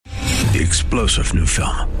The explosive new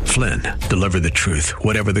film, Flynn, deliver the truth,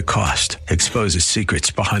 whatever the cost, exposes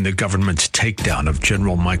secrets behind the government's takedown of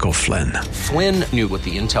General Michael Flynn. Flynn knew what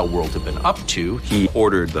the intel world had been up to. He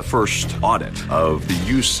ordered the first audit of the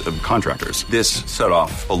use of contractors. This set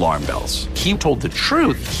off alarm bells. He told the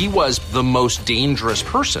truth. He was the most dangerous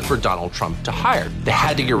person for Donald Trump to hire. They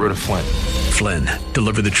had to get rid of Flynn. Flynn,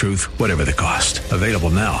 deliver the truth, whatever the cost. Available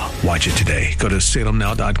now. Watch it today. Go to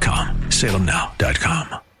salemnow.com.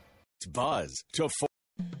 salemnow.com. Buzz to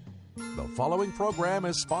The following program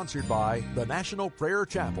is sponsored by the National Prayer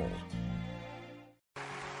Chapel.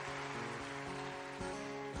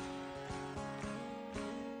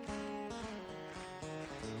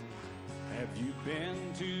 Have you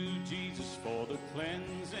been to Jesus for the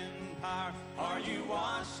cleansing power? Are you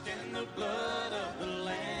washed in the blood of the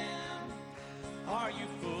Lamb? Are you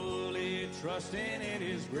fully trusting in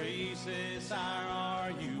His graces?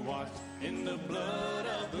 Are you washed in the blood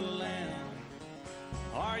of the Lamb?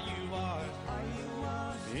 Are you washed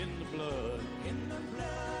in the blood, in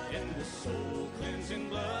the soul cleansing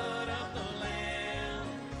blood of the Lamb?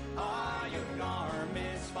 Are your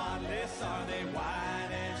garments spotless? Are they white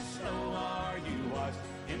as snow? Are you washed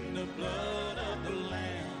in the blood of the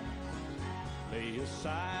Lamb? Lay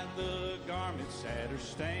aside the garments that are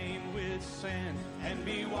stained with sin and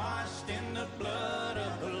be washed in the blood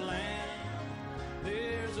of the Lamb.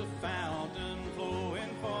 There's a fountain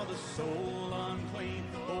flowing for the soul unclean.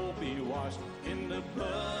 Oh, be washed in the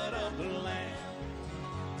blood of the Lamb.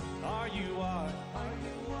 Are you washed?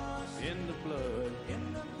 In the blood,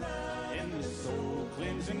 in the soul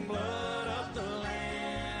cleansing blood of the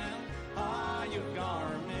Lamb? Are your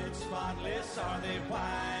garments spotless? Are they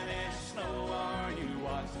white as snow? Are you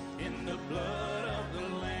washed in the blood of the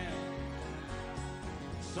Lamb?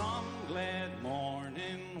 Some glad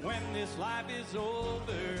morning when this life is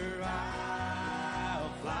over, I'll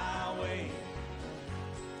fly away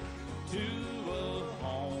to a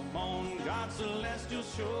home on God's celestial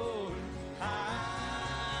shore.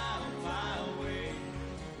 I'll fly away.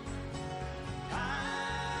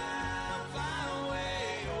 I'll fly away,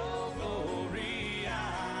 oh glory,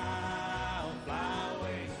 I'll fly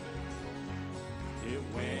away. If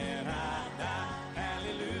when I die,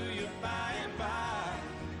 hallelujah, by and by,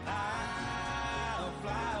 I'll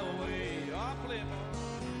fly away. Oh, play it,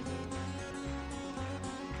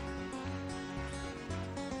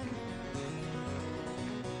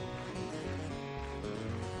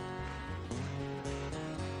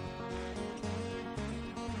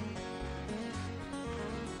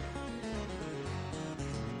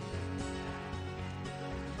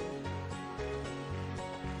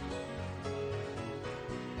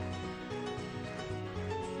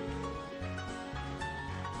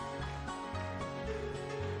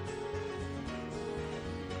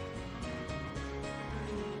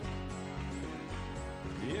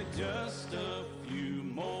 just a few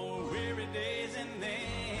more weary days and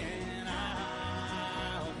then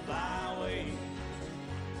I'll fly away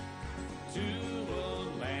to a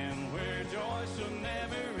land where joy shall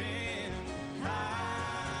never end.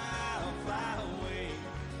 I'll fly away.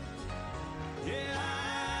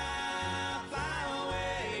 Yeah, I'll fly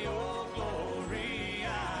away. Oh, glory,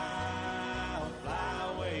 I'll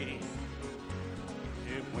fly away.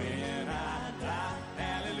 If when I die,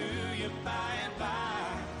 hallelujah, by and by,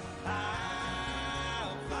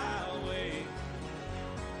 I'll fly away.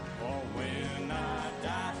 For when I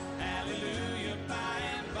die, hallelujah, by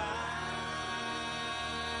and by,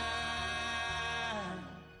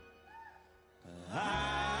 I'll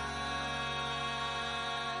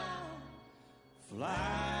fly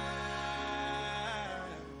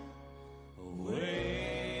away.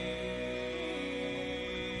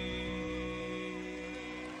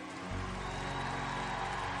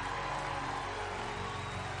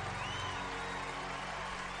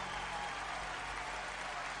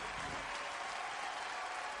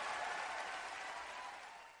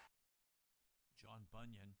 John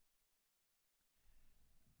Bunyan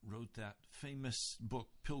wrote that famous book,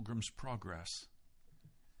 Pilgrim's Progress,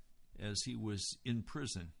 as he was in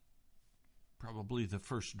prison, probably the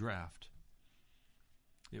first draft.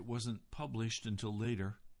 It wasn't published until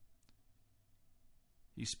later.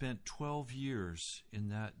 He spent 12 years in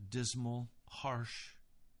that dismal, harsh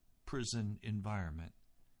prison environment.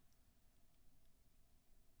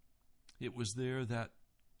 It was there that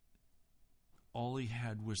all he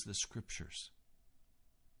had was the Scriptures,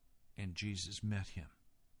 and Jesus met him.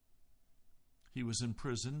 He was in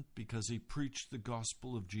prison because he preached the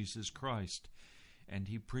gospel of Jesus Christ, and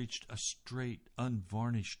he preached a straight,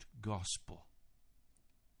 unvarnished gospel.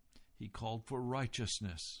 He called for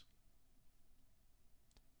righteousness.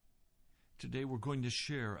 Today we're going to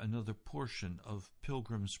share another portion of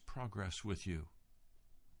Pilgrim's Progress with you.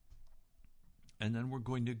 And then we're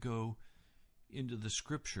going to go into the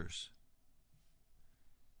Scriptures.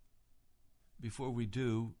 Before we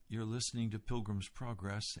do, you're listening to Pilgrim's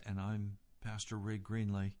Progress, and I'm Pastor Ray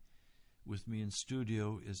Greenley. With me in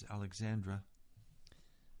studio is Alexandra.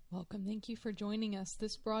 Welcome. Thank you for joining us.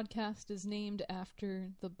 This broadcast is named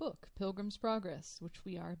after the book, Pilgrim's Progress, which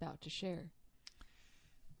we are about to share.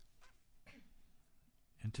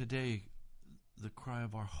 And today, the cry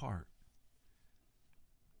of our heart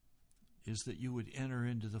is that you would enter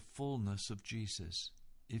into the fullness of Jesus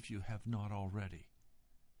if you have not already,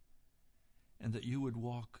 and that you would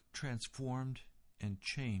walk transformed and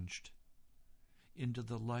changed into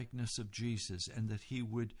the likeness of Jesus, and that he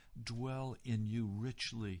would dwell in you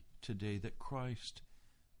richly today, that Christ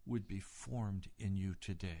would be formed in you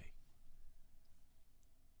today.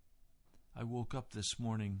 I woke up this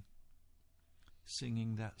morning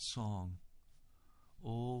singing that song,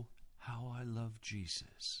 "Oh, how I love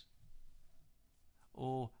Jesus.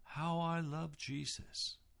 Oh, how I love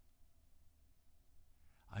Jesus."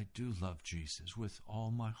 I do love Jesus with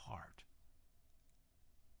all my heart.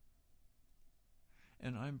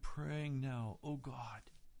 And I'm praying now, oh God,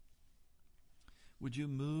 would you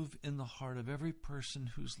move in the heart of every person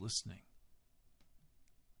who's listening?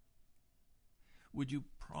 Would you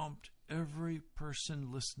prompt every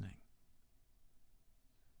person listening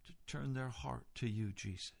to turn their heart to you,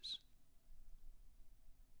 Jesus?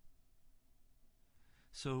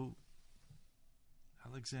 So,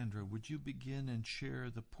 Alexandra, would you begin and share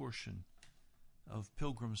the portion of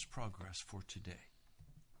Pilgrim's Progress for today?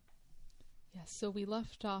 Yes, so we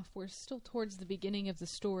left off, we're still towards the beginning of the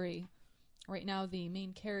story. Right now, the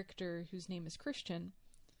main character, whose name is Christian,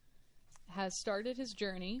 has started his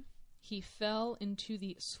journey. He fell into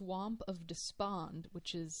the swamp of despond,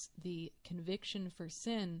 which is the conviction for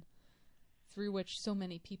sin through which so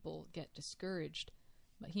many people get discouraged.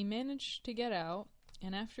 But he managed to get out,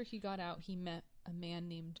 and after he got out, he met a man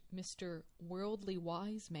named Mr. Worldly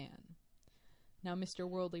Wise Man. Now, Mr.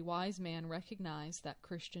 Worldly Wise Man recognized that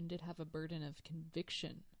Christian did have a burden of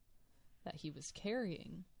conviction that he was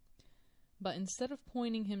carrying. But instead of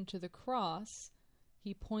pointing him to the cross,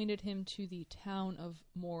 he pointed him to the town of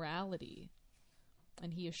morality.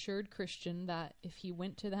 And he assured Christian that if he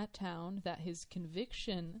went to that town, that his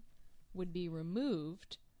conviction would be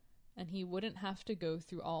removed, and he wouldn't have to go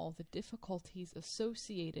through all the difficulties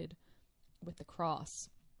associated with the cross.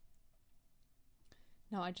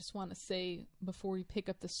 Now, I just want to say, before we pick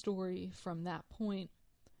up the story from that point,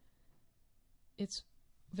 it's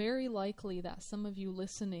very likely that some of you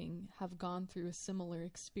listening have gone through a similar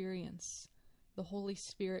experience. The Holy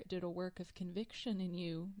Spirit did a work of conviction in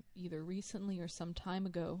you, either recently or some time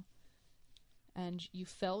ago, and you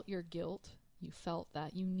felt your guilt. You felt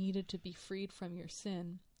that you needed to be freed from your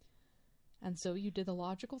sin. And so you did the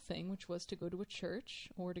logical thing, which was to go to a church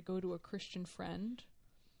or to go to a Christian friend.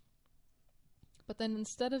 But then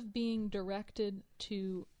instead of being directed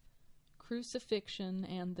to crucifixion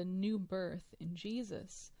and the new birth in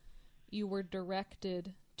Jesus, you were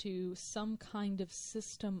directed to some kind of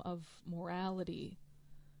system of morality.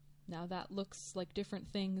 Now that looks like different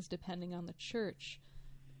things depending on the church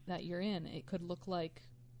that you're in. It could look like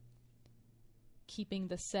keeping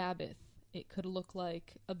the Sabbath. It could look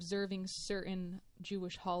like observing certain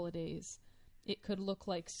Jewish holidays. It could look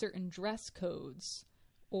like certain dress codes,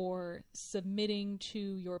 or submitting to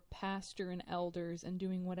your pastor and elders and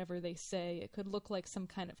doing whatever they say. It could look like some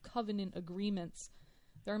kind of covenant agreements.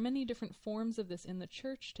 There are many different forms of this in the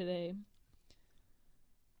church today.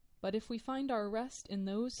 But if we find our rest in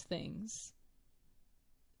those things,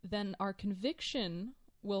 then our conviction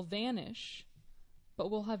will vanish, but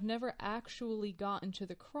we'll have never actually gotten to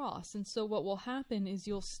the cross. And so what will happen is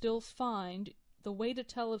you'll still find, the way to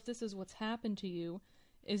tell if this is what's happened to you,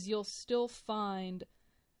 is you'll still find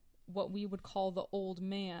what we would call the old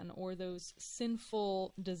man, or those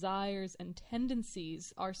sinful desires and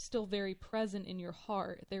tendencies are still very present in your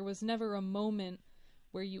heart. There was never a moment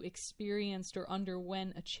where you experienced or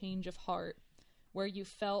underwent a change of heart, where you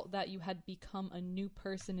felt that you had become a new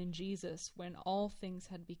person in Jesus when all things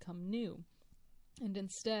had become new. And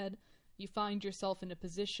instead, you find yourself in a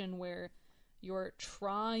position where you're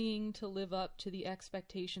trying to live up to the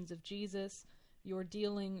expectations of Jesus. You're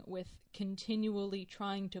dealing with continually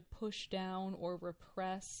trying to push down or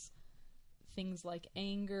repress things like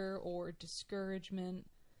anger or discouragement,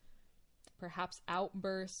 perhaps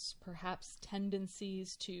outbursts, perhaps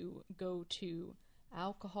tendencies to go to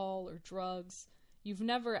alcohol or drugs. You've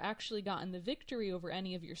never actually gotten the victory over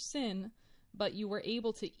any of your sin, but you were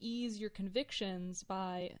able to ease your convictions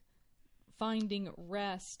by finding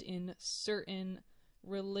rest in certain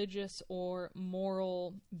religious or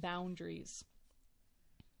moral boundaries.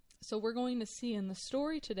 So we're going to see in the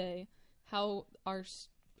story today how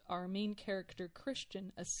our main character,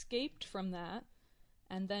 Christian, escaped from that,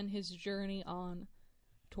 and then his journey on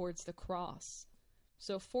towards the cross.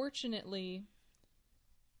 So fortunately,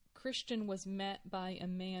 Christian was met by a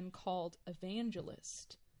man called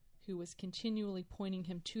Evangelist, who was continually pointing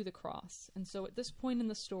him to the cross. And so at this point in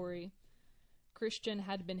the story, Christian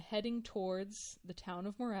had been heading towards the town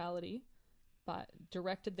of morality,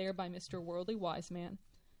 directed there by Mr. Worldly Wise Man,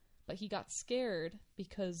 but he got scared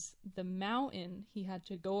because the mountain he had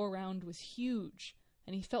to go around was huge,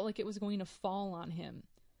 and he felt like it was going to fall on him.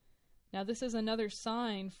 Now, this is another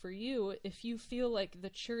sign for you. If you feel like the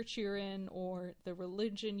church you're in or the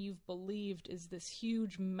religion you've believed is this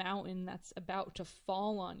huge mountain that's about to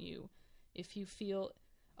fall on you, if you feel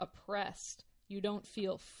oppressed, you don't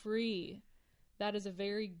feel free, that is a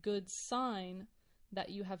very good sign that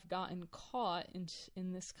you have gotten caught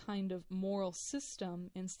in this kind of moral system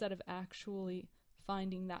instead of actually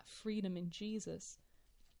finding that freedom in Jesus.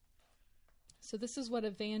 So this is what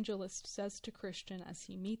Evangelist says to Christian as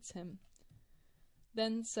he meets him.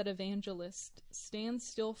 Then said Evangelist, "Stand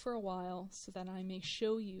still for a while so that I may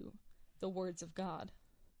show you the words of God."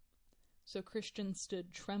 So Christian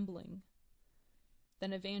stood trembling.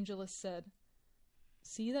 Then Evangelist said,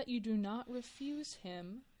 "See that you do not refuse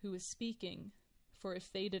him who is speaking, for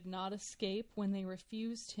if they did not escape when they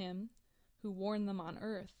refused him who warned them on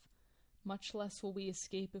earth, much less will we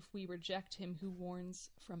escape if we reject him who warns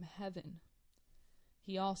from heaven."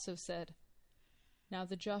 He also said, "Now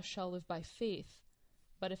the just shall live by faith,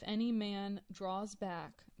 but if any man draws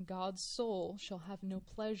back, God's soul shall have no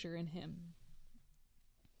pleasure in him."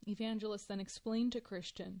 Evangelist then explained to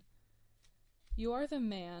Christian, "You are the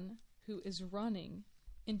man who is running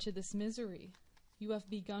into this misery. You have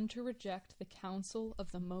begun to reject the counsel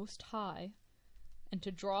of the Most High and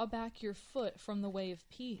to draw back your foot from the way of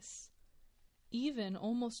peace, even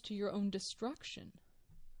almost to your own destruction."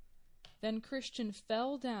 Then Christian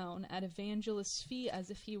fell down at Evangelist's feet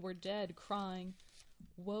as if he were dead, crying,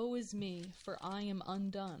 "Woe is me, for I am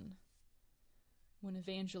undone." When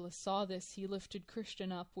Evangelist saw this, he lifted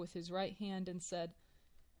Christian up with his right hand and said,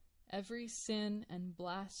 "Every sin and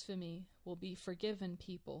blasphemy will be forgiven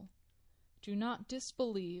people. Do not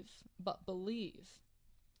disbelieve, but believe."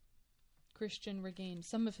 Christian regained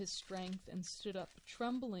some of his strength and stood up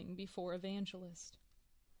trembling before Evangelist.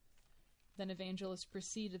 Then Evangelist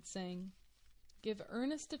proceeded, saying, "Give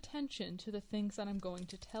earnest attention to the things that I'm going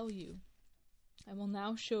to tell you. I will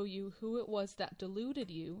now show you who it was that deluded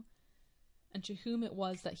you, and to whom it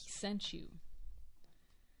was that he sent you.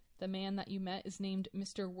 The man that you met is named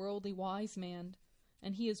Mr. Worldly Wise Man,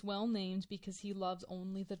 and he is well named because he loves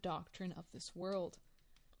only the doctrine of this world.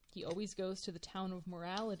 He always goes to the town of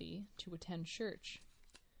morality to attend church.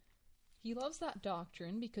 He loves that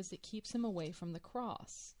doctrine because it keeps him away from the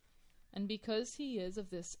cross, and because he is of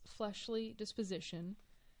this fleshly disposition,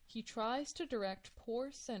 he tries to direct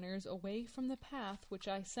poor sinners away from the path which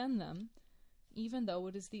I send them, even though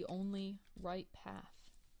it is the only right path.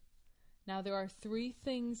 Now there are 3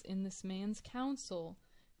 things in this man's counsel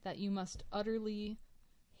that you must utterly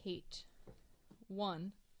hate.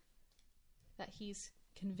 1, that he's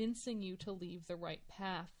convincing you to leave the right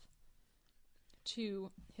path.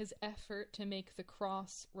 2, his effort to make the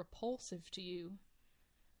cross repulsive to you.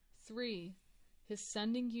 3, his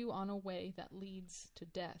sending you on a way that leads to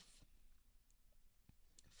death.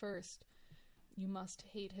 First, you must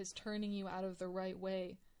hate his turning you out of the right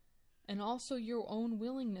way, and also your own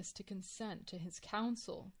willingness to consent to his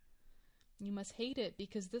counsel. You must hate it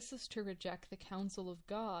because this is to reject the counsel of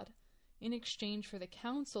God in exchange for the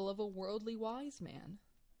counsel of a worldly wise man.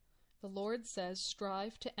 The Lord says,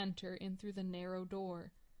 "Strive to enter in through the narrow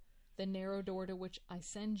door to which I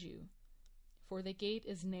send you. For the gate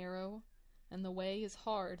is narrow, and the way is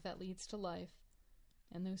hard that leads to life,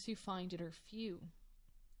 and those who find it are few.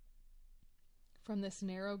 From this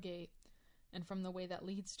narrow gate, and from the way that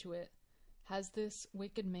leads to it, has this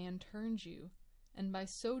wicked man turned you, and by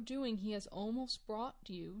so doing he has almost brought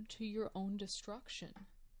you to your own destruction.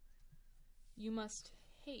 You must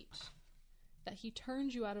hate that he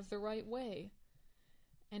turned you out of the right way,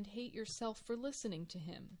 and hate yourself for listening to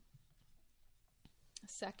him.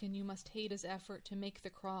 Second, you must hate his effort to make the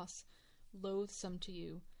cross loathsome to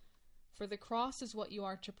you, for the cross is what you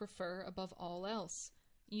are to prefer above all else,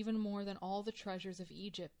 even more than all the treasures of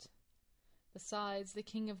Egypt. Besides, the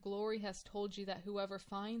King of Glory has told you that whoever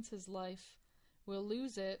finds his life will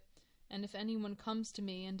lose it, and if anyone comes to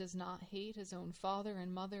me and does not hate his own father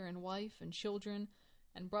and mother and wife and children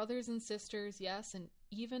and brothers and sisters, yes, and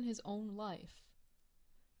even his own life,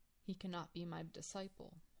 he cannot be my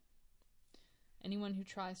disciple. Anyone who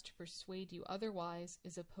tries to persuade you otherwise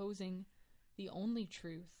is opposing the only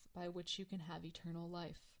truth by which you can have eternal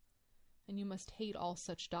life, and you must hate all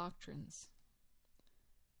such doctrines.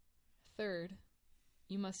 Third,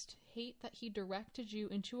 you must hate that he directed you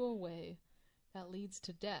into a way that leads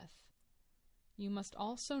to death. You must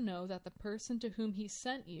also know that the person to whom he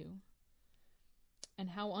sent you, and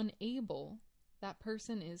how unable that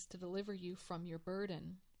person is to deliver you from your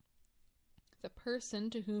burden. The person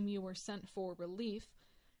to whom you were sent for relief,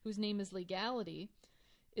 whose name is Legality,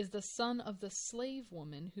 is the son of the slave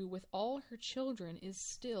woman who with all her children is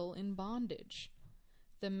still in bondage.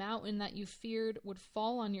 The mountain that you feared would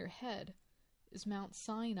fall on your head is Mount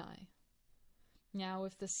Sinai. Now,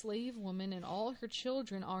 if the slave woman and all her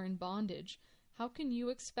children are in bondage, how can you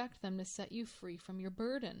expect them to set you free from your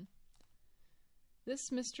burden?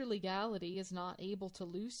 This Mr. Legality is not able to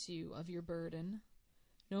loose you of your burden.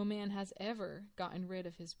 No man has ever gotten rid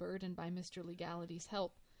of his burden by Mr. Legality's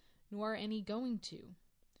help, nor are any going to.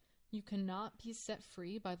 You cannot be set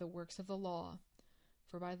free by the works of the law,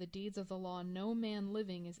 for by the deeds of the law no man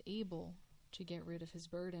living is able to get rid of his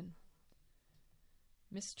burden.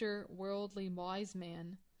 Mr. Worldly Wise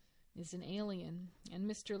Man is an alien, and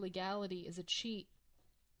Mr. Legality is a cheat.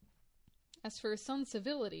 As for his son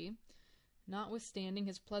Civility, notwithstanding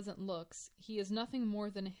his pleasant looks, he is nothing more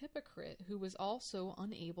than a hypocrite who was also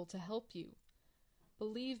unable to help you.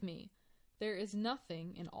 Believe me, there is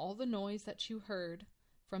nothing in all the noise that you heard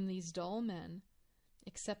from these dull men,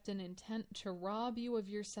 except an intent to rob you of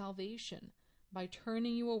your salvation by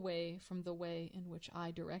turning you away from the way in which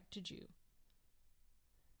I directed you.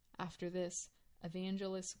 After this,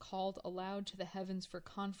 Evangelist called aloud to the heavens for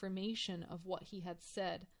confirmation of what he had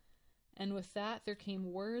said, and with that there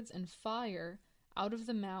came words and fire out of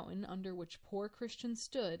the mountain under which poor Christian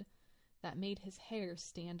stood that made his hair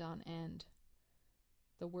stand on end.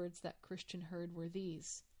 The words that Christian heard were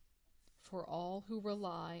these: "For all who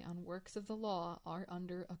rely on works of the law are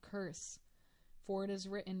under a curse. For it is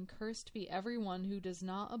written, Cursed be everyone who does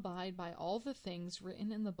not abide by all the things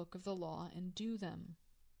written in the book of the law and do them."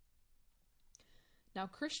 Now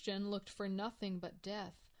Christian looked for nothing but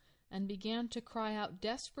death, and began to cry out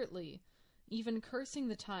desperately, even cursing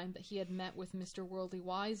the time that he had met with Mr. Worldly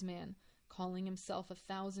Wise Man, calling himself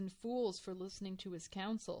 1,000 fools for listening to his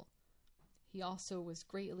counsel. He also was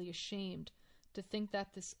greatly ashamed to think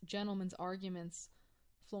that this gentleman's arguments,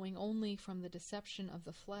 flowing only from the deception of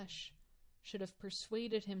the flesh, should have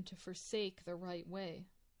persuaded him to forsake the right way.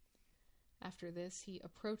 After this, he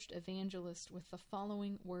approached Evangelist with the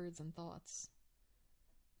following words and thoughts.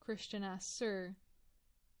 Christian asked, "Sir,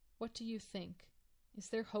 what do you think? Is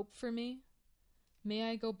there hope for me? May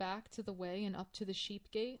I go back to the way and up to the sheep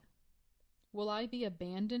gate? Will I be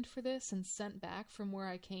abandoned for this and sent back from where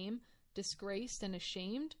I came, disgraced and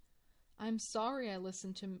ashamed? I am sorry I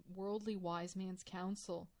listened to Worldly Wise Man's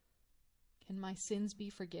counsel. Can my sins be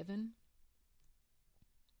forgiven?"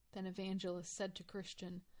 Then Evangelist said to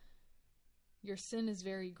Christian, "Your sin is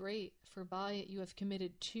very great, for by it you have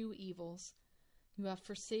committed 2 evils. You have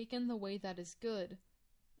forsaken the way that is good,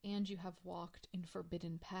 and you have walked in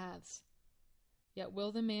forbidden paths. Yet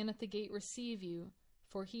will the man at the gate receive you,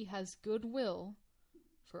 for he has good will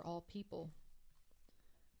for all people."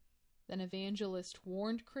 Then Evangelist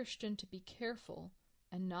warned Christian to be careful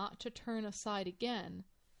and not to turn aside again,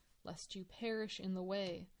 lest you perish in the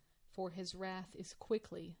way, for his wrath is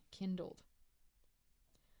quickly kindled.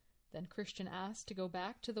 Then Christian asked to go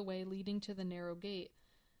back to the way leading to the narrow gate,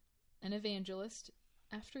 and Evangelist,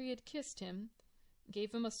 after he had kissed him,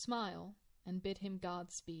 gave him a smile and bid him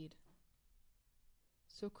Godspeed.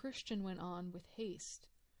 So Christian went on with haste.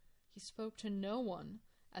 He spoke to no one,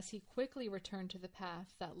 as he quickly returned to the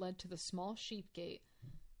path that led to the small sheep gate,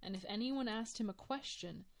 and if anyone asked him a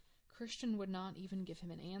question, Christian would not even give him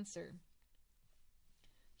an answer.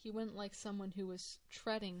 He went like someone who was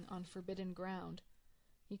treading on forbidden ground.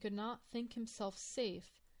 He could not think himself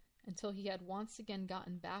safe until he had once again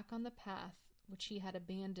gotten back on the path which he had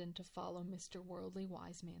abandoned to follow Mr. Worldly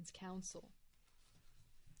Wise Man's counsel.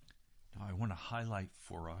 Now I want to highlight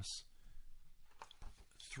for us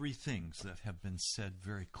 3 things that have been said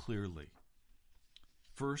very clearly.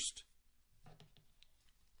 First,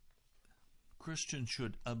 Christian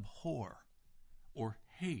should abhor or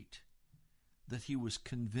hate that he was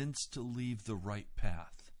convinced to leave the right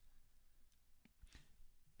path.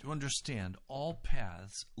 To understand, all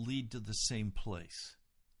paths lead to the same place.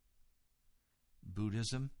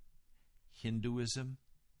 Buddhism, Hinduism,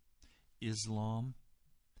 Islam,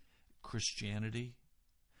 Christianity,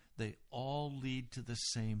 they all lead to the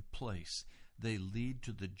same place. They lead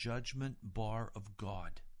to the judgment bar of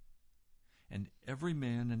God. And every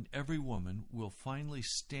man and every woman will finally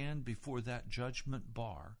stand before that judgment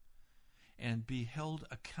bar and be held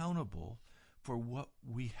accountable for what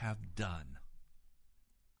we have done.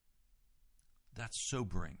 That's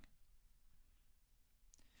sobering.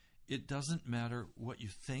 It doesn't matter what you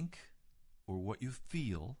think or what you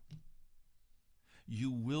feel.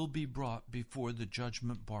 You will be brought before the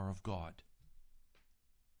judgment bar of God.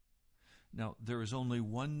 Now, there is only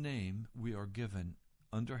one name we are given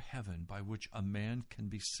under heaven by which a man can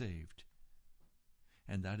be saved,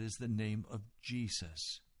 and that is the name of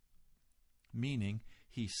Jesus, meaning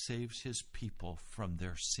he saves his people from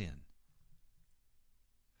their sin.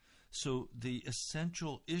 So the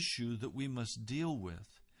essential issue that we must deal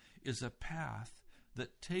with is a path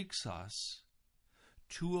that takes us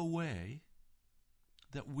to a way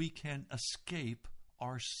that we can escape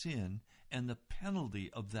our sin and the penalty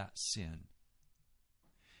of that sin.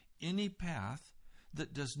 Any path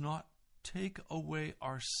that does not take away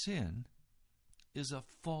our sin is a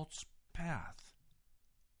false path.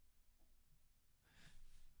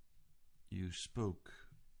 You spoke,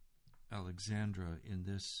 Alexandra, in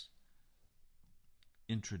this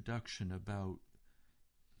introduction about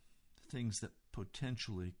things that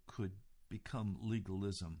potentially could become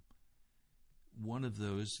legalism. One of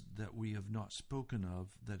those that we have not spoken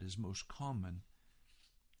of that is most common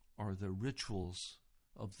are the rituals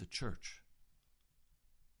of the church.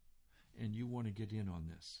 And you want to get in on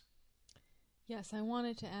this. Yes, I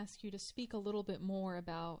wanted to ask you to speak a little bit more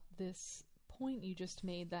about this point you just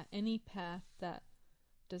made, that any path that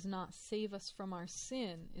does not save us from our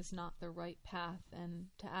sin is not the right path, and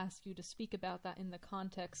to ask you to speak about that in the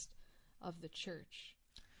context of the church.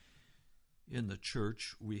 In the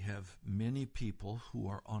church, we have many people who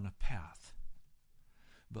are on a path.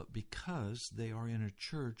 But because they are in a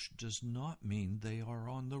church does not mean they are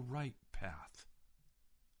on the right path.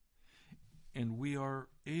 And we are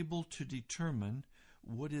able to determine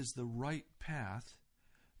what is the right path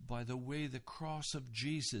by the way the cross of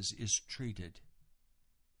Jesus is treated.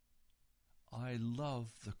 I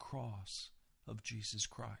love the cross of Jesus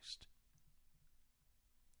Christ.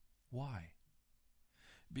 Why?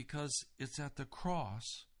 Because it's at the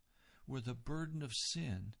cross where the burden of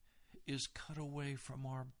sin is cut away from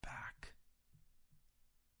our back.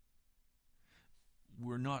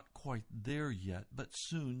 We're not quite there yet, but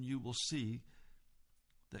soon you will see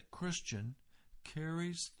that Christian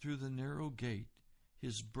carries through the narrow gate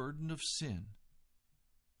his burden of sin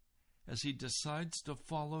as he decides to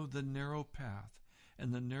follow the narrow path,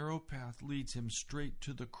 and the narrow path leads him straight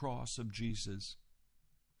to the cross of Jesus.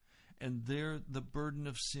 And there the burden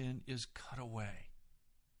of sin is cut away.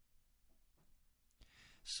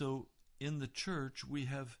 So in the church we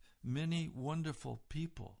have many wonderful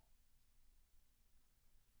people,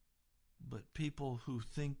 but people who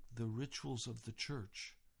think the rituals of the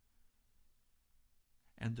church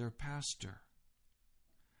and their pastor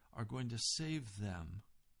are going to save them,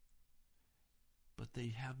 but they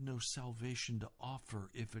have no salvation to offer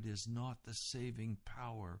if it is not the saving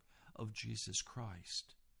power of Jesus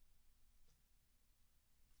Christ.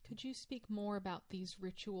 Could you speak more about these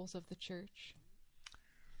rituals of the church?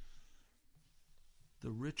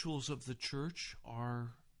 The rituals of the church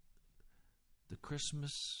are the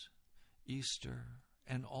Christmas, Easter,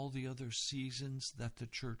 and all the other seasons that the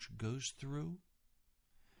church goes through,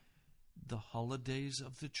 the holidays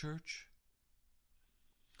of the church,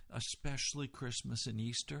 especially Christmas and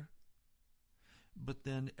Easter, but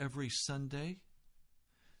then every Sunday,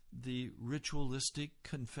 the ritualistic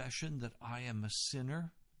confession that I am a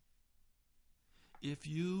sinner. If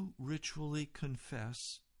you ritually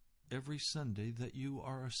confess every Sunday that you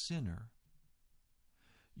are a sinner,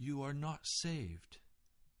 you are not saved.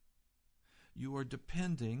 You are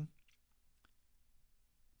depending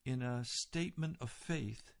in a statement of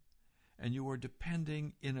faith, and you are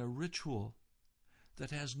depending in a ritual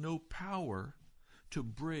that has no power to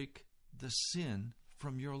break the sin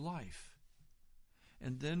from your life.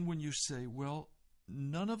 And then when you say, well,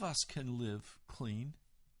 none of us can live clean.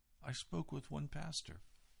 I spoke with one pastor,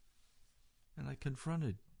 and I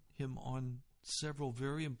confronted him on several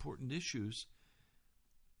very important issues: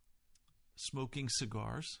 smoking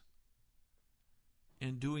cigars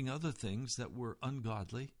and doing other things that were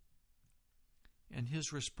ungodly. And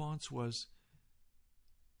his response was,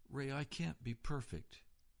 Ray, I can't be perfect.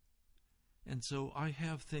 And so I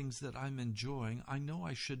have things that I'm enjoying. I know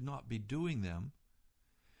I should not be doing them,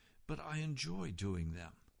 but I enjoy doing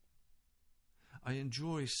them. I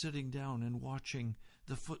enjoy sitting down and watching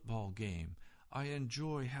the football game. I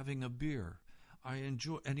enjoy having a beer. I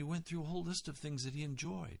enjoy, and he went through a whole list of things that he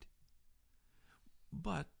enjoyed.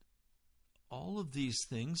 But all of these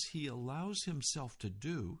things he allows himself to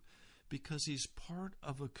do because he's part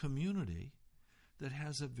of a community that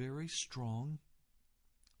has a very strong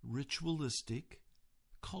ritualistic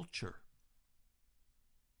culture.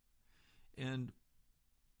 And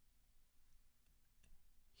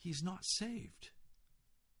he's not saved.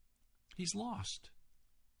 He's lost.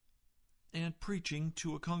 And preaching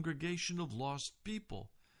to a congregation of lost people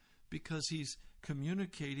because he's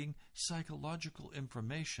communicating psychological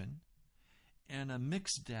information and a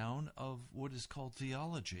mix down of what is called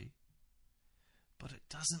theology, but it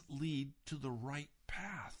doesn't lead to the right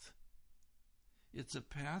path. It's a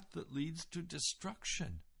path that leads to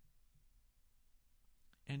destruction.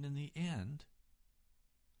 And in the end,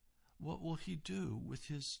 what will he do with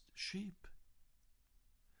his sheep,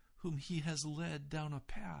 whom he has led down a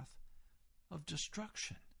path of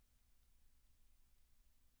destruction?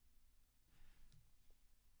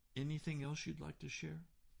 Anything else you'd like to share?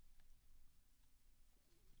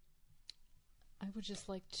 I would just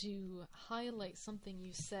like to highlight something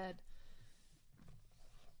you said.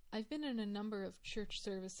 I've been in a number of church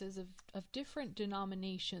services of different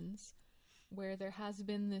denominations where there has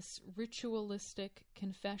been this ritualistic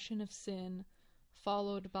confession of sin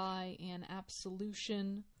followed by an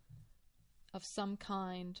absolution of some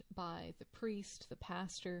kind by the priest, the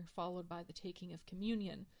pastor, followed by the taking of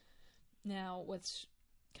communion. Now, what's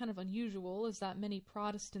kind of unusual is that many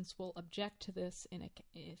Protestants will object to this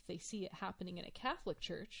if they see it happening in a Catholic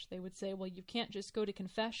church. They would say, well, you can't just go to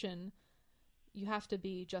confession, you have to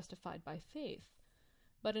be justified by faith.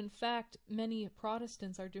 But in fact, many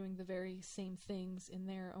Protestants are doing the very same things in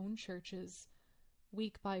their own churches.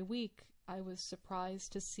 Week by week, I was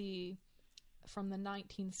surprised to see from the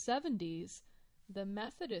 1970s, the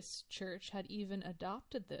Methodist Church had even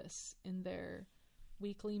adopted this in their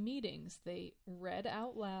weekly meetings. They read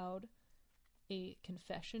out loud a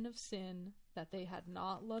confession of sin, that they had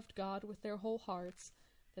not loved God with their whole hearts,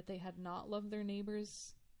 that they had not loved their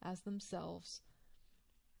neighbors as themselves.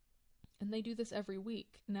 And they do this every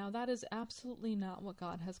week. Now, that is absolutely not what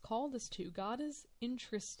God has called us to. God is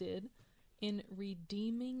interested in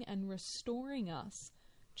redeeming and restoring us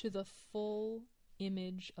to the full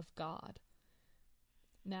image of God.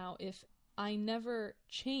 Now, if I never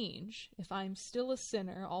change, if I'm still a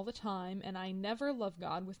sinner all the time, and I never love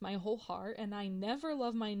God with my whole heart, and I never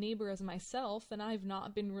love my neighbor as myself, then I've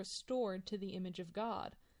not been restored to the image of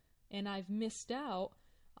God. And I've missed out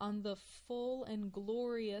on the full and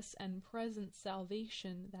glorious and present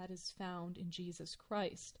salvation that is found in Jesus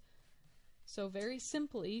Christ. So very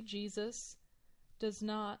simply, Jesus does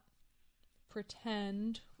not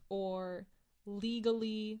pretend or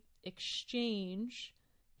legally exchange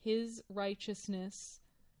his righteousness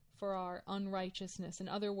for our unrighteousness. In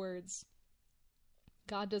other words,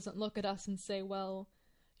 God doesn't look at us and say, well,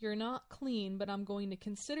 you're not clean, but I'm going to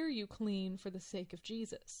consider you clean for the sake of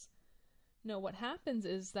Jesus. No, what happens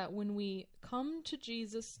is that when we come to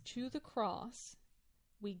Jesus to the cross,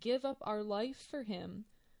 we give up our life for him,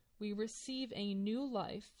 we receive a new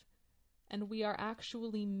life, and we are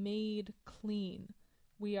actually made clean.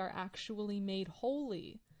 We are actually made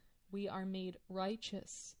holy. We are made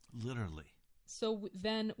righteous. Literally. So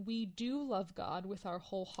then we do love God with our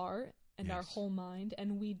whole heart and our whole mind,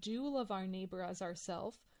 and we do love our neighbor as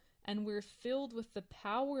ourselves, and we're filled with the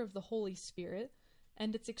power of the Holy Spirit,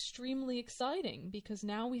 and it's extremely exciting because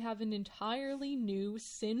now we have an entirely new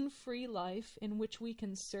sin-free life in which we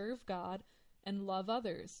can serve God and love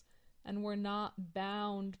others, and we're not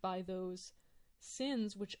bound by those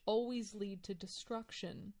sins which always lead to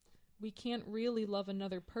destruction. We can't really love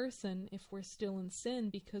another person if we're still in sin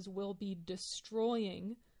because we'll be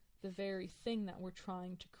destroying the very thing that we're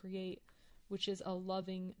trying to create, which is a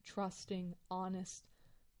loving, trusting, honest,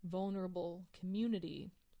 vulnerable community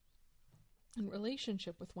and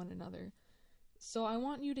relationship with one another. So I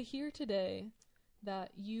want you to hear today that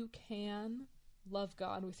you can love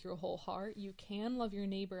God with your whole heart. You can love your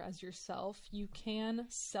neighbor as yourself. You can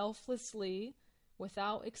selflessly,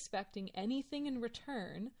 without expecting anything in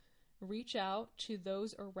return, reach out to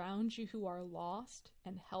those around you who are lost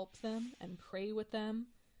and help them and pray with them.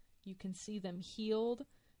 You can see them healed.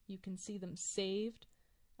 You can see them saved.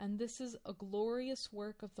 And this is a glorious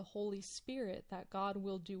work of the Holy Spirit that God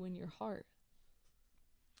will do in your heart.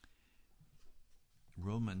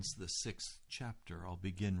 Romans, the 6th chapter, I'll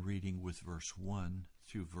begin reading with verse 1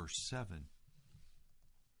 through verse 7.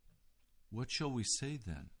 What shall we say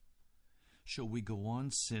then? Shall we go on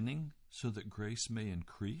sinning so that grace may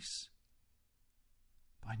increase?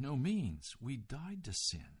 By no means. We died to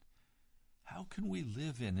sin, how can we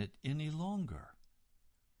live in it any longer?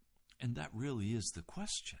 And that really is the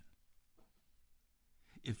question.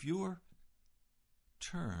 If you're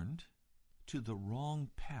turned to the wrong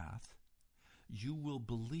path, you will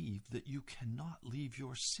believe that you cannot leave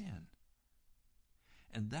your sin.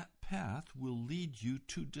 And that path will lead you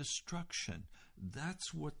to destruction.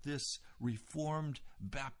 That's what this Reformed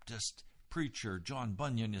Baptist preacher, John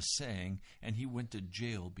Bunyan, is saying, and he went to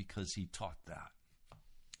jail because he taught that.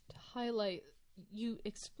 To highlight, you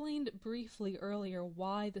explained briefly earlier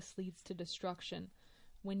why this leads to destruction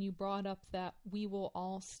when you brought up that we will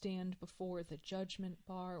all stand before the judgment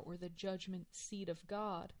bar or the judgment seat of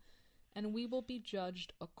God, and we will be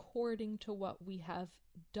judged according to what we have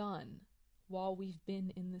done while we've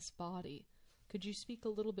been in this body. Could you speak a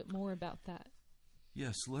little bit more about that?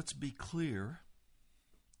 Yes, let's be clear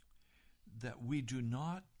that we do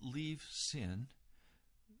not leave sin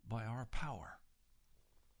by our power.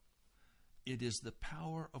 It is the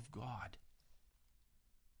power of God.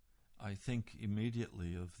 I think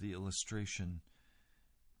immediately of the illustration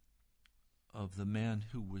of the man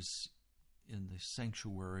who was in the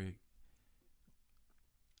sanctuary.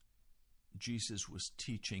 Jesus was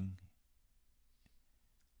teaching,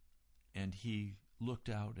 and he looked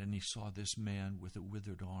out and he saw this man with a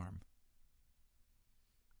withered arm.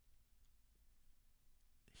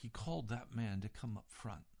 He called that man to come up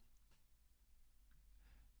front.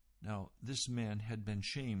 Now, this man had been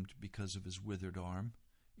shamed because of his withered arm.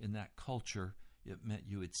 In that culture, it meant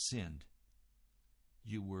you had sinned.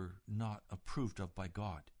 You were not approved of by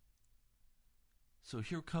God. So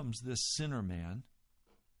here comes this sinner man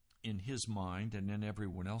in his mind and in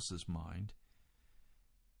everyone else's mind.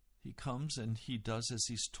 He comes and he does as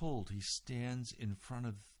he's told. He stands in front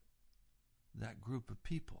of that group of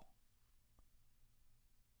people.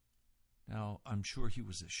 Now, I'm sure he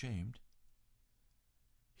was ashamed.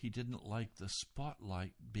 He didn't like the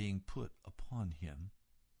spotlight being put upon him.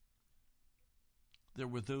 There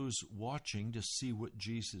were those watching to see what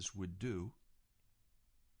Jesus would do.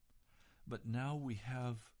 But now we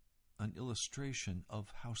have an illustration of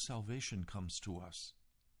how salvation comes to us.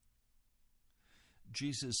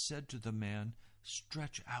 Jesus said to the man,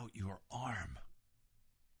 "Stretch out your arm."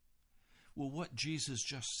 Well, what Jesus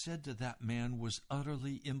just said to that man was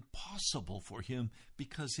utterly impossible for him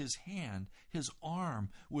because his hand, his arm,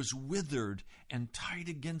 was withered and tied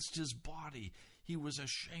against his body. He was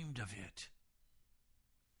ashamed of it.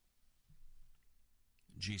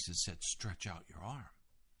 Jesus said, "Stretch out your arm."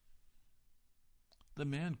 The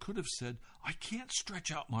man could have said, "I can't stretch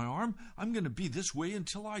out my arm. I'm going to be this way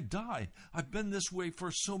until I die. I've been this way for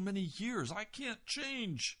so many years. I can't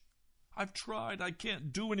change. I've tried. I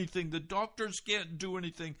can't do anything. The doctors can't do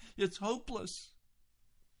anything. It's hopeless."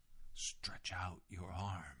 Stretch out your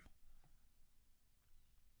arm.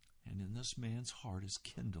 And in this man's heart is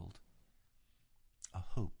kindled a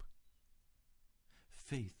hope.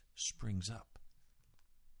 Faith springs up.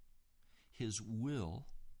 His will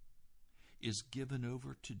is given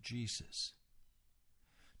over to Jesus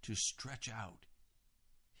to stretch out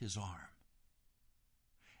his arm.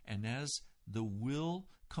 And as the will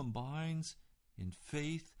combines in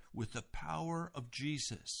faith with the power of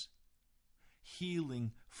Jesus,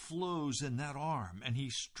 healing flows in that arm, and he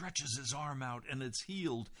stretches his arm out and it's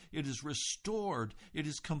healed. It is restored. It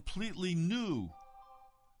is completely new.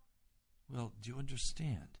 Well, do you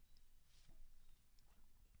understand?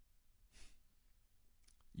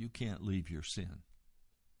 You can't leave your sin.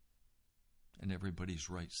 And everybody's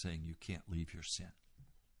right saying you can't leave your sin.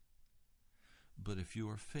 But if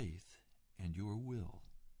your faith and your will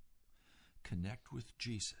connect with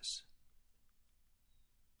Jesus,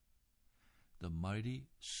 the mighty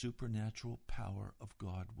supernatural power of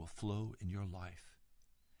God will flow in your life,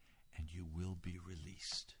 and you will be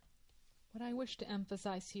released. What I wish to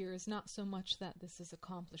emphasize here is not so much that this is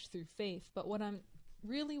accomplished through faith, but what I'm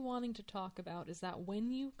really wanting to talk about is that when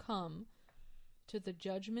you come to the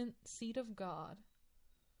judgment seat of God,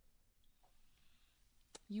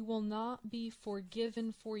 you will not be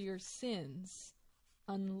forgiven for your sins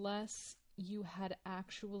unless you had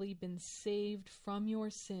actually been saved from your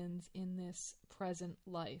sins in this present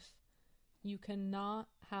life. You cannot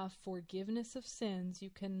have forgiveness of sins. You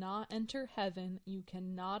cannot enter heaven. You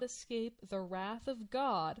cannot escape the wrath of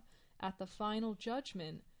God at the final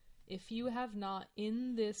judgment if you have not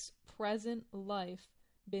in this present life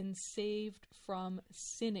been saved from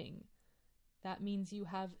sinning. That means you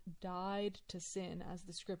have died to sin, as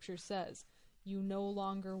the scripture says. You no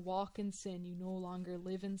longer walk in sin. You no longer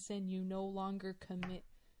live in sin. You no longer commit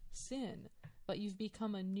sin. But you've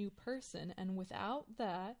become a new person, and without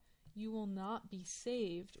that, you will not be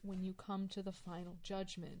saved when you come to the final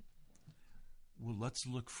judgment. Well, let's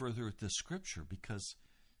look further at this scripture because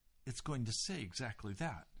it's going to say exactly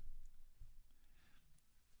that.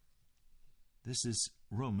 This is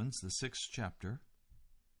Romans, the 6th chapter.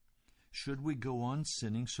 Should we go on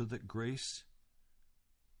sinning so that grace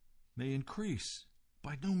may increase?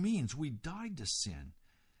 By no means. We died to sin.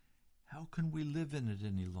 How can we live in it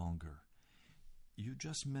any longer? You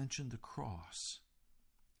just mentioned the cross.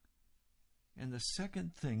 And the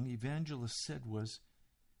second thing Evangelist said was,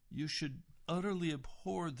 you should utterly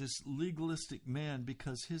abhor this legalistic man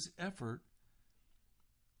because his effort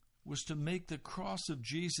was to make the cross of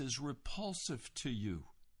Jesus repulsive to you.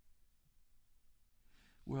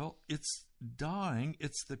 Well, it's dying,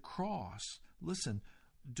 it's the cross. Listen,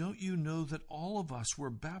 don't you know that all of us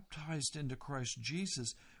were baptized into Christ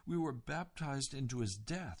Jesus? We were baptized into his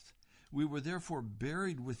death. We were therefore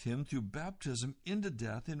buried with him through baptism into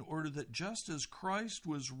death, in order that just as Christ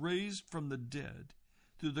was raised from the dead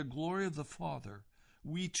through the glory of the Father,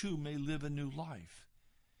 we too may live a new life.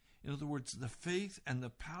 In other words, the faith and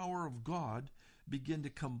the power of God begin to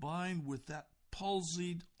combine with that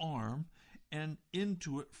palsied arm, and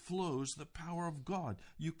into it flows the power of God.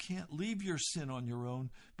 You can't leave your sin on your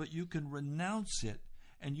own, but you can renounce it,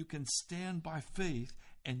 and you can stand by faith,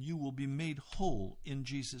 and you will be made whole in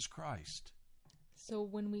Jesus Christ. So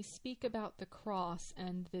when we speak about the cross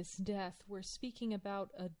and this death, we're speaking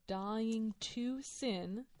about a dying to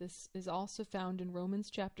sin. This is also found in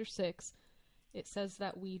Romans chapter 6. It says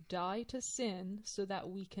that we die to sin so that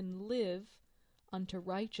we can live unto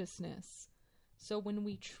righteousness. So when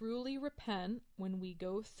we truly repent, when we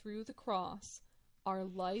go through the cross, our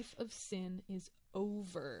life of sin is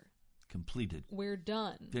over. Completed. We're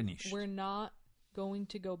done. Finished. We're not going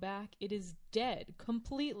to go back. It is dead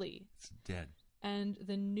completely. It's dead. And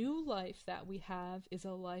the new life that we have is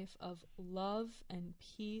a life of love and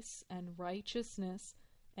peace and righteousness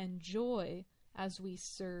and joy as we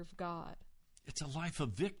serve God. It's a life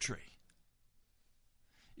of victory.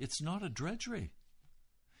 It's not a drudgery.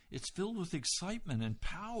 It's filled with excitement and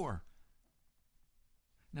power.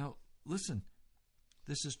 Now, listen.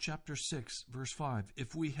 This is chapter 6, verse 5.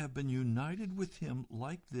 If we have been united with him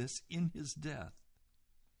like this in his death,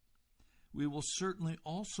 we will certainly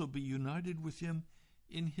also be united with him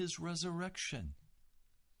in his resurrection.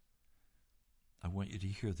 I want you to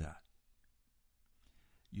hear that.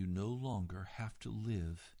 You no longer have to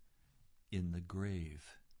live in the grave,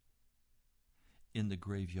 in the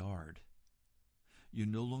graveyard. You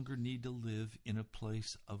no longer need to live in a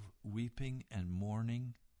place of weeping and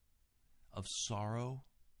mourning, of sorrow.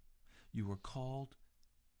 You are called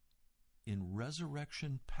in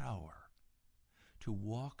resurrection power to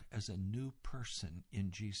walk as a new person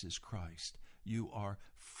in Jesus Christ. You are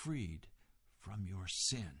freed from your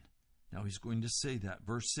sin. Now he's going to say that,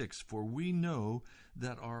 verse 6, for we know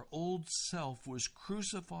that our old self was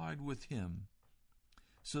crucified with him,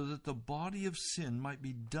 so that the body of sin might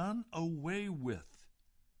be done away with.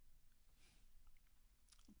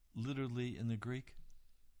 Literally in the Greek,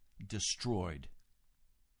 destroyed,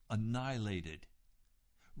 annihilated,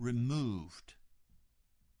 removed.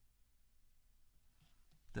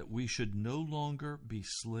 That we should no longer be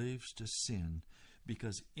slaves to sin,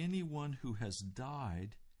 because anyone who has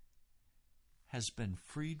died has been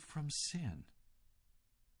freed from sin.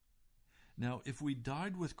 Now, if we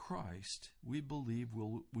died with Christ, we believe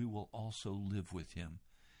we will also live with him.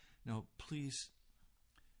 Now, please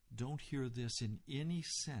don't hear this in any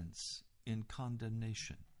sense in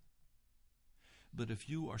condemnation. But if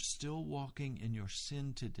you are still walking in your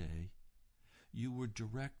sin today, you were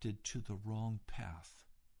directed to the wrong path.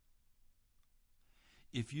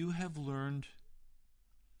 If you have learned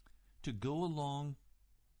to go along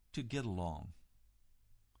to get along,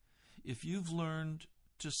 if you've learned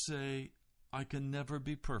to say, I can never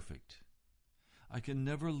be perfect, I can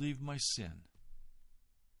never leave my sin,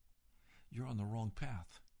 you're on the wrong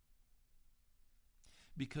path.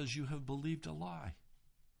 Because you have believed a lie.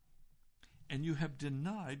 And you have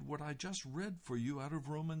denied what I just read for you out of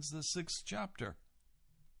Romans, the 6th chapter.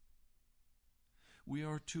 We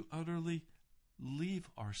are to utterly leave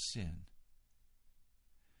our sin.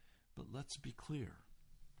 But let's be clear.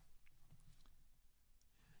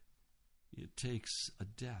 It takes a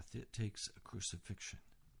death. It takes a crucifixion.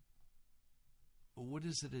 What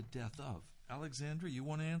is it a death of? Alexandra, you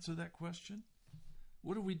want to answer that question?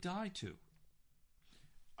 What do we die to?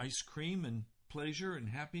 Ice cream and pleasure and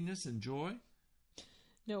happiness and joy?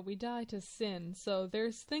 No, we die to sin. So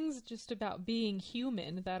there's things just about being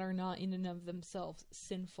human that are not in and of themselves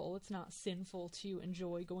sinful. It's not sinful to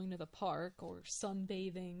enjoy going to the park or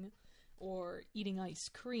sunbathing or eating ice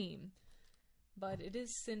cream. But it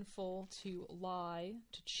is sinful to lie,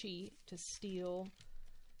 to cheat, to steal,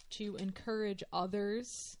 to encourage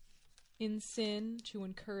others in sin, to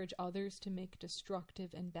encourage others to make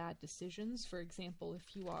destructive and bad decisions. For example,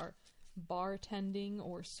 if you are bartending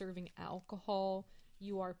or serving alcohol,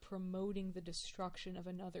 you are promoting the destruction of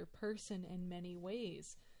another person in many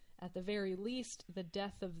ways. At the very least, the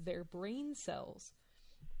death of their brain cells.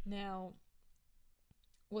 Now,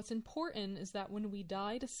 what's important is that when we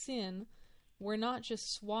die to sin, we're not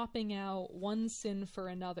just swapping out one sin for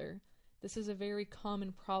another. This is a very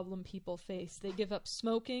common problem people face. They give up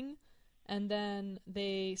smoking, and then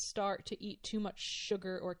they start to eat too much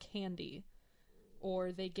sugar or candy.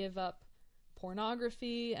 Or they give up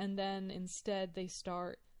pornography, and then instead they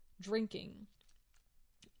start drinking.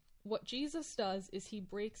 What Jesus does is he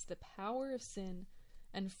breaks the power of sin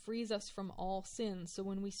and frees us from all sin. So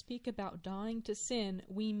when we speak about dying to sin,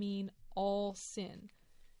 we mean all sin.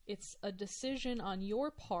 It's a decision on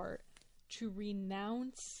your part to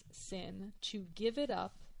renounce sin, to give it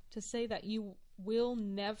up, to say that you will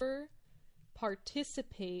never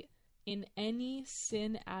participate in any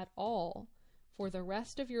sin at all for the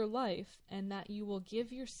rest of your life, and that you will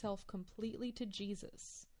give yourself completely to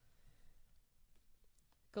Jesus.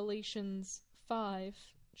 Galatians 5,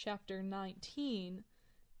 chapter 19,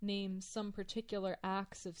 names some particular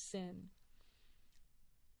acts of sin.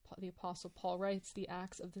 The Apostle Paul writes, the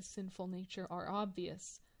acts of the sinful nature are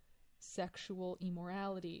obvious. Sexual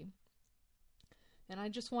immorality. And I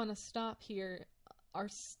just want to stop here.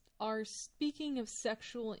 Our speaking of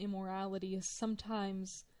sexual immorality is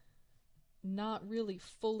sometimes not really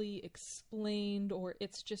fully explained, or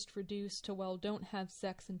it's just reduced to, well, don't have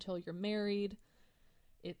sex until you're married.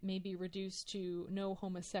 It may be reduced to no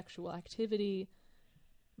homosexual activity.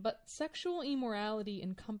 But sexual immorality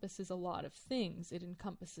encompasses a lot of things. It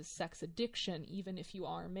encompasses sex addiction, even if you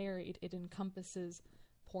are married. It encompasses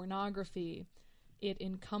pornography. It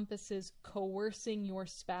encompasses coercing your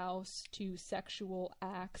spouse to sexual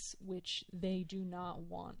acts which they do not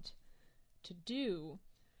want to do.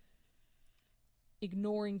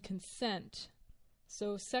 Ignoring consent.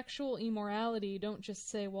 So sexual immorality, don't just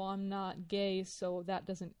say, well, I'm not gay, so that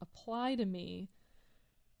doesn't apply to me.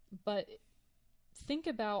 But think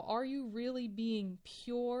about, are you really being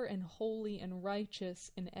pure and holy and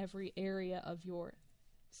righteous in every area of your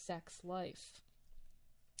sex life?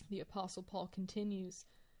 The Apostle Paul continues,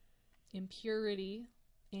 impurity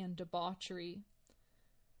and debauchery.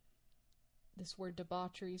 This word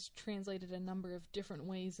debauchery is translated a number of different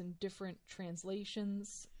ways in different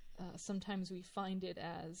translations. Sometimes we find it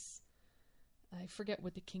as, I forget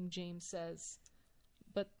what the King James says,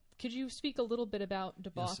 but could you speak a little bit about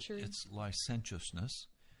debauchery? Yes, it's licentiousness.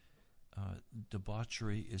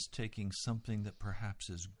 Debauchery is taking something that perhaps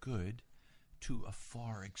is good to a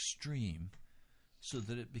far extreme so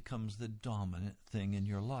that it becomes the dominant thing in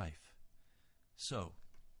your life. So,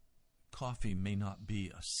 coffee may not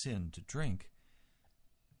be a sin to drink,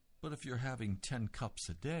 but if you're having 10 cups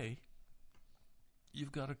a day,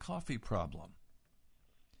 you've got a coffee problem.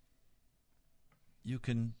 You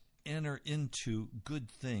can enter into good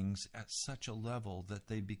things at such a level that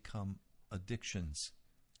they become addictions.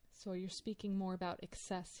 So you're speaking more about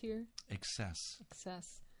excess here? Excess.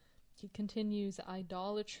 He continues,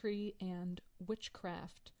 idolatry and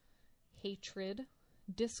witchcraft, hatred,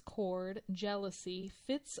 discord, jealousy,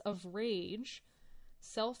 fits of rage,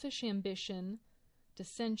 selfish ambition,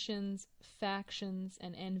 dissensions, factions,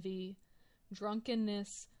 and envy,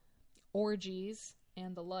 drunkenness, orgies,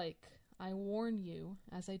 and the like. I warn you,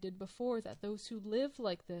 as I did before, that those who live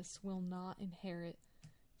like this will not inherit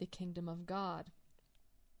the kingdom of God.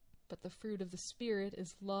 But the fruit of the Spirit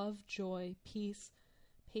is love, joy, peace,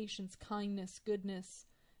 patience, kindness, goodness,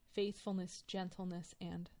 faithfulness, gentleness,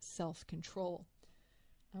 and self-control.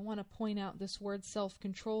 I want to point out this word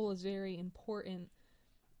self-control is very important.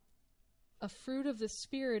 A fruit of the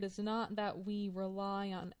Spirit is not that we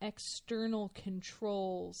rely on external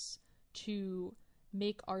controls to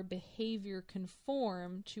make our behavior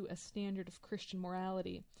conform to a standard of Christian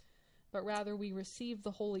morality, but rather we receive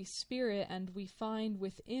the Holy Spirit and we find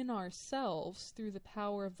within ourselves, through the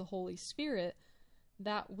power of the Holy Spirit,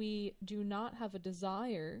 that we do not have a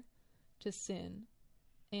desire to sin,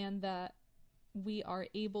 and that we are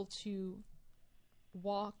able to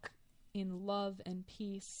walk in love and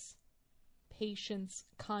peace, patience,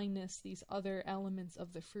 kindness, these other elements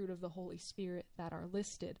of the fruit of the Holy Spirit that are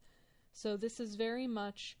listed. So this is very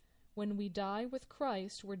much, when we die with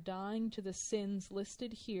Christ, we're dying to the sins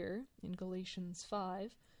listed here in Galatians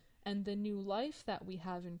 5, and the new life that we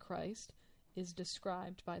have in Christ is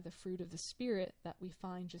described by the fruit of the Spirit that we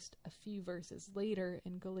find just a few verses later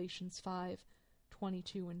in Galatians 5,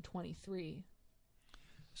 22 and 23.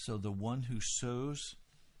 So the one who sows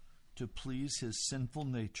to please his sinful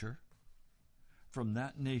nature, from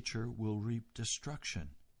that nature will reap destruction.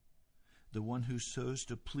 The one who sows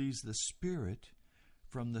to please the Spirit,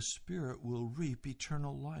 from the Spirit will reap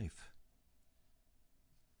eternal life.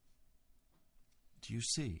 Do you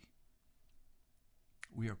see?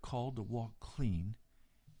 We are called to walk clean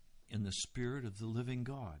in the Spirit of the living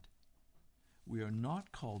God. We are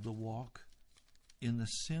not called to walk in the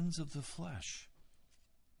sins of the flesh.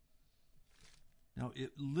 Now,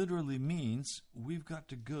 it literally means we've got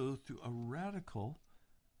to go through a radical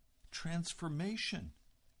transformation.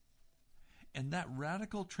 And that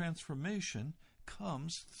radical transformation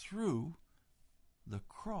comes through the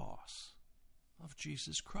cross of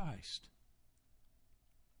Jesus Christ.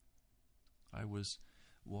 I was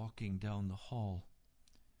walking down the hall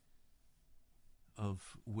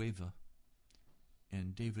of WAVA,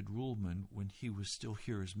 and David Ruhlman, when he was still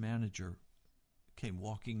here as manager, came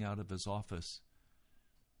walking out of his office,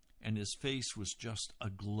 and his face was just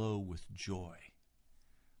aglow with joy.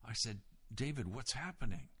 I said, "David, what's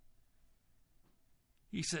happening?"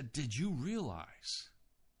 He said, "Did you realize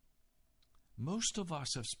most of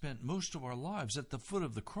us have spent most of our lives at the foot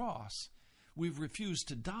of the cross? We've refused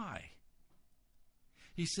to die."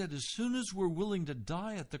 He said, as soon as we're willing to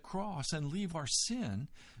die at the cross and leave our sin,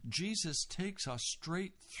 Jesus takes us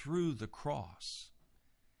straight through the cross.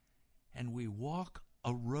 And we walk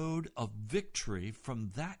a road of victory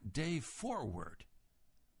from that day forward.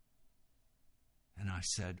 And I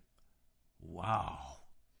said, wow,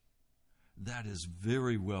 that is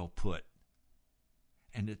very well put.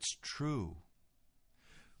 And it's true.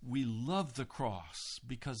 We love the cross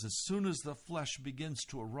because as soon as the flesh begins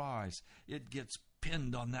to arise, it gets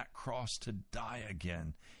pinned on that cross to die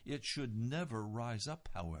again. It should never rise up,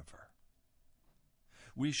 however.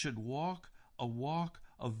 We should walk a walk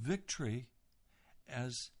of victory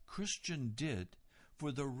as Christian did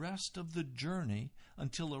for the rest of the journey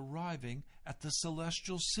until arriving at the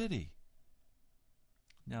celestial city.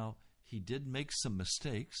 Now, he did make some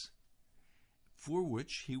mistakes, for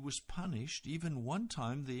which he was punished. Even one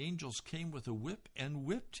time the angels came with a whip and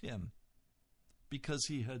whipped him because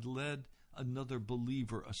he had led another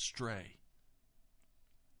believer astray.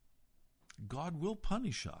 God will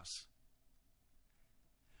punish us.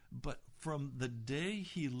 But from the day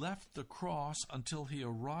he left the cross until he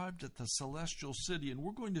arrived at the celestial city, and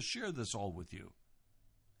we're going to share this all with you,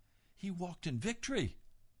 he walked in victory.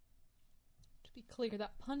 To be clear,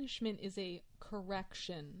 that punishment is a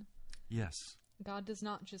correction. Yes. God does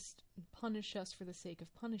not just punish us for the sake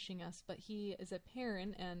of punishing us, but he is a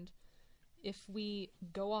parent, and if we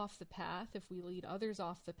go off the path, if we lead others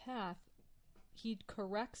off the path, he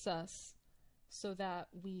corrects us so that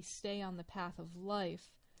we stay on the path of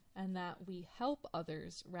life and that we help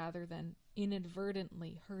others rather than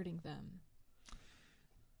inadvertently hurting them.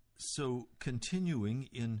 So, continuing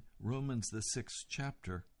in Romans, the 6th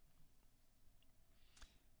chapter,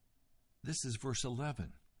 this is verse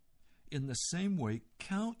 11. In the same way,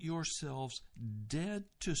 count yourselves dead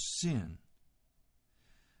to sin,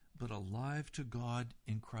 but alive to God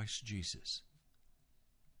in Christ Jesus.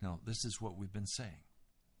 Now, this is what we've been saying.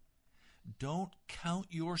 Don't count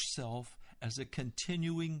yourself as a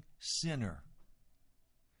continuing sinner.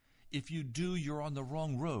 If you do, you're on the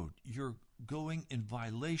wrong road. You're going in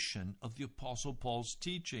violation of the Apostle Paul's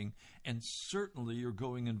teaching, and certainly you're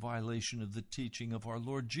going in violation of the teaching of our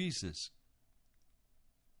Lord Jesus.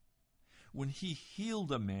 When he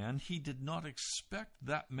healed a man, he did not expect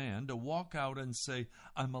that man to walk out and say,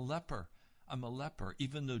 I'm a leper,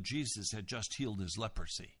 even though Jesus had just healed his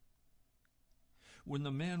leprosy. When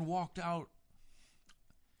the man walked out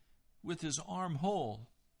with his arm whole,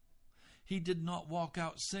 he did not walk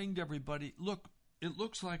out saying to everybody, look, it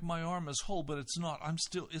looks like my arm is whole, but it's not.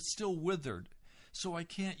 It's still withered, so I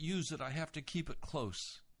can't use it. I have to keep it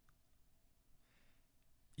close.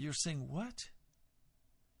 You're saying, what?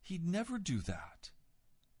 He'd never do that.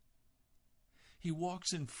 He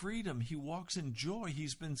walks in freedom. He walks in joy.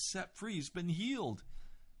 He's been set free. He's been healed.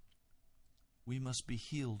 We must be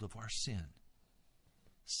healed of our sin.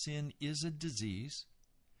 Sin is a disease.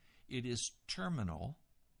 It is terminal.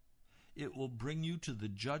 It will bring you to the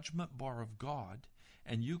judgment bar of God,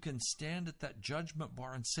 and you can stand at that judgment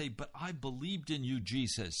bar and say, but I believed in you,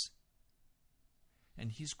 Jesus.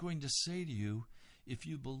 And he's going to say to you, if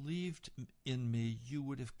you believed in me, you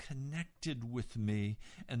would have connected with me,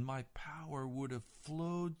 and my power would have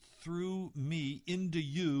flowed through me into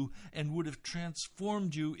you and would have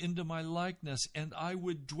transformed you into my likeness, and I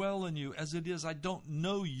would dwell in you. As it is, I don't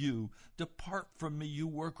know you. Depart from me, you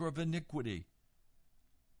worker of iniquity.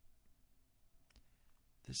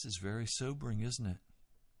 This is very sobering, isn't it?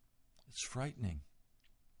 It's frightening.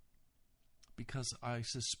 Because I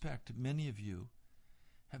suspect many of you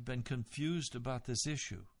have been confused about this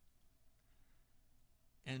issue.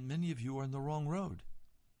 And many of you are on the wrong road.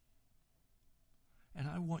 And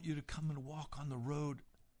I want you to come and walk on the road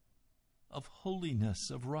of holiness,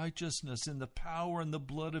 of righteousness, in the power and the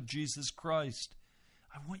blood of Jesus Christ.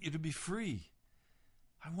 I want you to be free.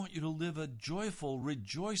 I want you to live a joyful,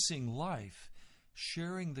 rejoicing life,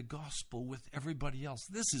 sharing the gospel with everybody else.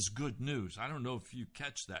 This is good news. I don't know if you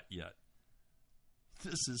catch that yet.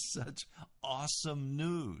 This is such awesome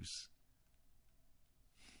news.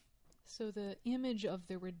 So the image of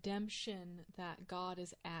the redemption that God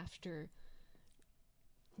is after,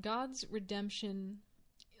 God's redemption,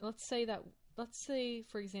 let's say,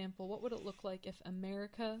 for example, what would it look like if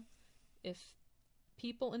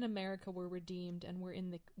people in America were redeemed and were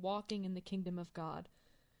walking in the kingdom of God?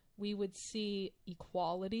 We would see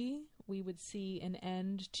equality. We would see an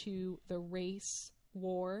end to the race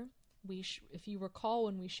war. If you recall,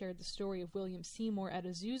 when we shared the story of William Seymour at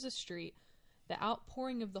Azusa Street, the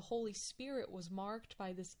outpouring of the Holy Spirit was marked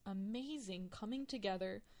by this amazing coming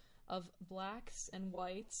together of blacks and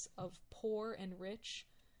whites, of poor and rich,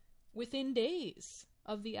 within days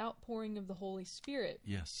of the outpouring of the Holy Spirit.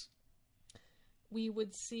 Yes. We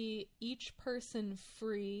would see each person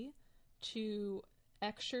free to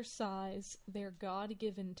exercise their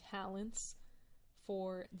God-given talents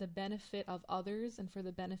for the benefit of others and for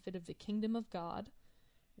the benefit of the kingdom of God.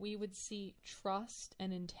 We would see trust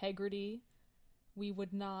and integrity. We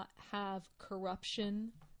would not have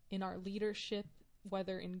corruption in our leadership,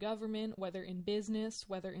 whether in government, whether in business,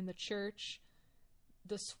 whether in the church.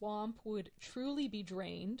 The swamp would truly be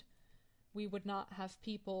drained. We would not have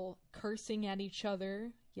people cursing at each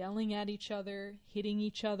other, yelling at each other, hitting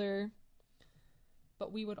each other,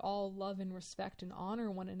 but we would all love and respect and honor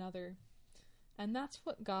one another. And that's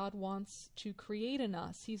what God wants to create in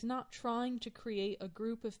us. He's not trying to create a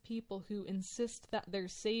group of people who insist that they're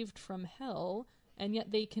saved from hell, and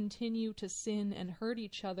yet they continue to sin and hurt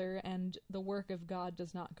each other, and the work of God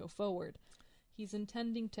does not go forward. He's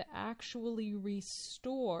intending to actually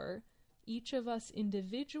restore each of us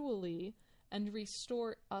individually and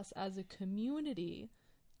restore us as a community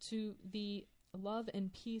to the love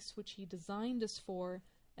and peace which He designed us for.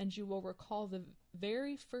 And you will recall the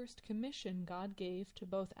very first commission God gave to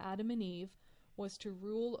both Adam and Eve was to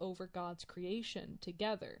rule over God's creation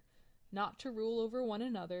together, not to rule over one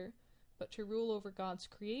another, but to rule over God's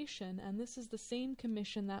creation. And this is the same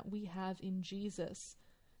commission that we have in Jesus,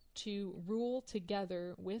 to rule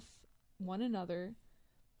together with one another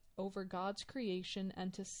over God's creation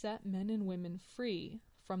and to set men and women free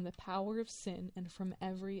from the power of sin and from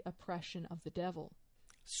every oppression of the devil.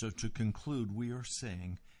 So to conclude, we are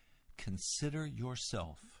saying, consider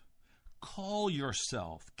yourself, call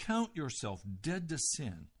yourself, count yourself dead to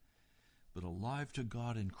sin, but alive to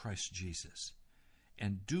God in Christ Jesus.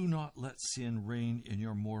 And do not let sin reign in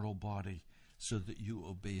your mortal body so that you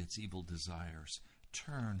obey its evil desires.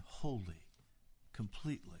 Turn wholly,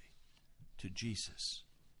 completely to Jesus.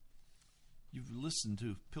 You've listened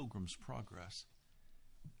to Pilgrim's Progress.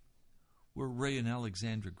 We're Ray and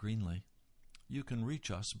Alexandra Greenley. You can reach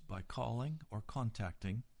us by calling or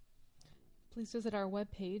contacting. Please visit our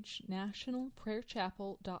webpage,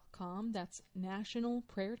 nationalprayerchapel.com. That's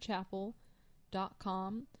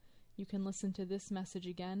nationalprayerchapel.com. You can listen to this message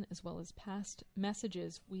again, as well as past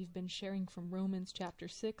messages we've been sharing from Romans chapter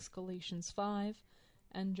 6, Galatians 5,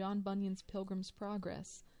 and John Bunyan's Pilgrim's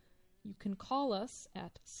Progress. You can call us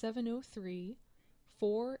at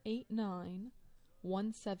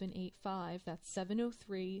 703-489-1785. That's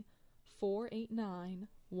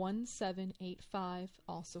 703-489-1785.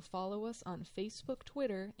 Also follow us on Facebook,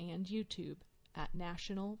 Twitter, and YouTube at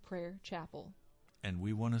National Prayer Chapel. And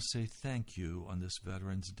we want to say thank you on this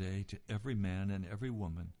Veterans Day to every man and every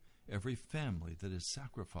woman, every family that is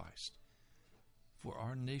sacrificed for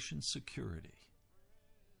our nation's security.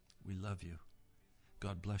 We love you.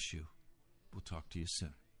 God bless you. We'll talk to you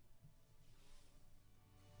soon.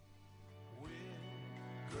 With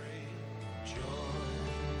great joy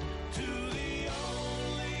to the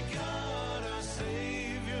only God, our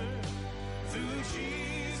Savior, through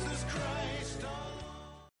Jesus Christ our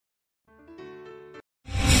Lord.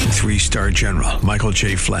 3-star General Michael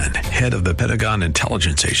J. Flynn, head of the Pentagon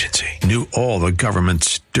Intelligence Agency, knew all the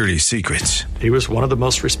government's dirty secrets. He was one of the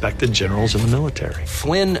most respected generals in the military.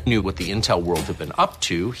 Flynn knew what the intel world had been up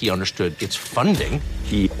to. He understood its funding.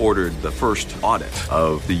 He ordered the first audit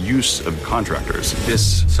of the use of contractors.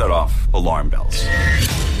 This set off alarm bells.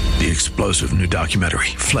 The explosive new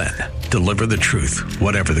documentary, Flynn, Deliver the Truth,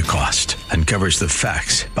 Whatever the Cost, uncovers the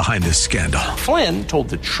facts behind this scandal. Flynn told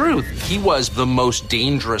the truth. He was the most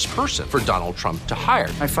dangerous person for Donald Trump to hire.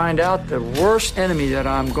 I find out the worst enemy that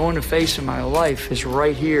I'm going to face in my life is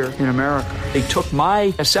right here in America. They took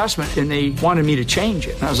my assessment and they wanted me to change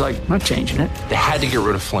it. And I was like, I'm not changing it. They had to get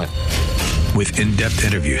rid of Flynn. With in-depth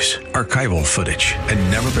interviews, archival footage,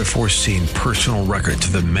 and never-before-seen personal records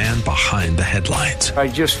of the man behind the headlines. I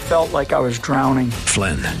just felt like I was drowning.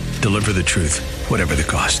 Flynn, Deliver the Truth, Whatever the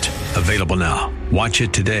Cost. Available now. Watch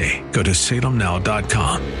it today. Go to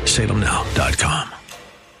salemnow.com. salemnow.com.